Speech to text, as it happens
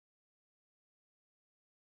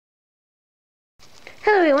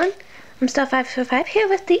everyone, I'm Star545 here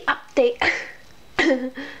with the update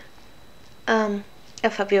of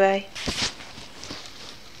February.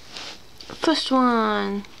 First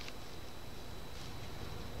one.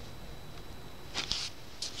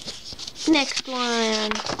 Next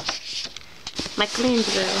one.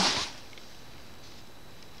 Michelangelo.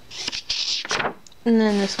 And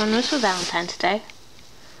then this one was for Valentine's Day.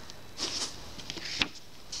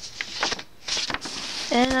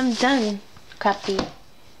 And I'm done. Crappy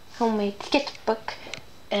homemade sketchbook.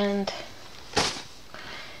 And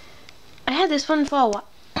I had this one for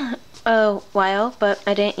a while, but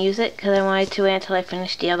I didn't use it because I wanted to wait until I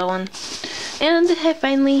finished the other one. And I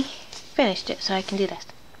finally finished it, so I can do this.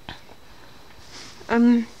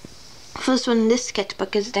 First one in this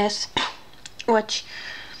sketchbook is this, which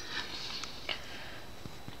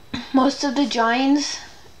most of the drawings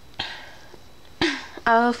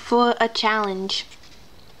are for a challenge.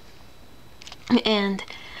 And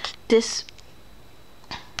this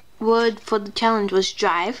word for the challenge was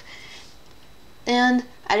drive. And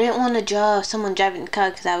I didn't want to draw someone driving the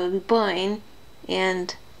car because that would be boring.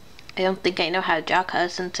 And I don't think I know how to draw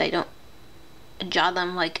cars since I don't draw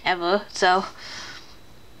them like ever. So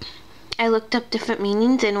I looked up different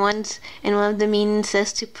meanings, and one of the meanings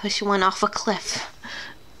says to push one off a cliff.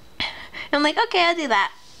 I'm like, okay, I'll do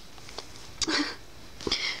that.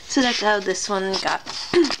 So that's how this one got.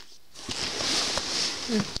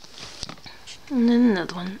 And then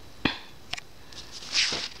another one.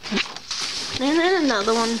 And then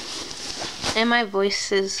another one. And my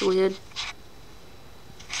voice is weird.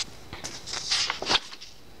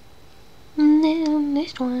 And then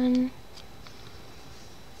this one.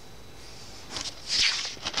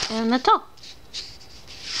 And that's all.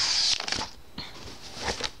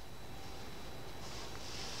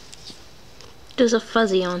 There's a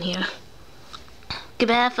fuzzy on here.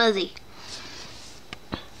 Goodbye, fuzzy.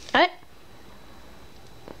 Alright.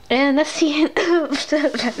 And that's the end of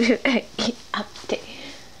the update.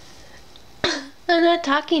 I'm not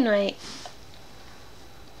talking right.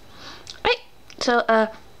 Alright. So,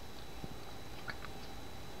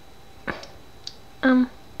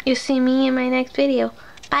 you'll see me in my next video.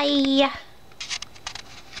 Bye!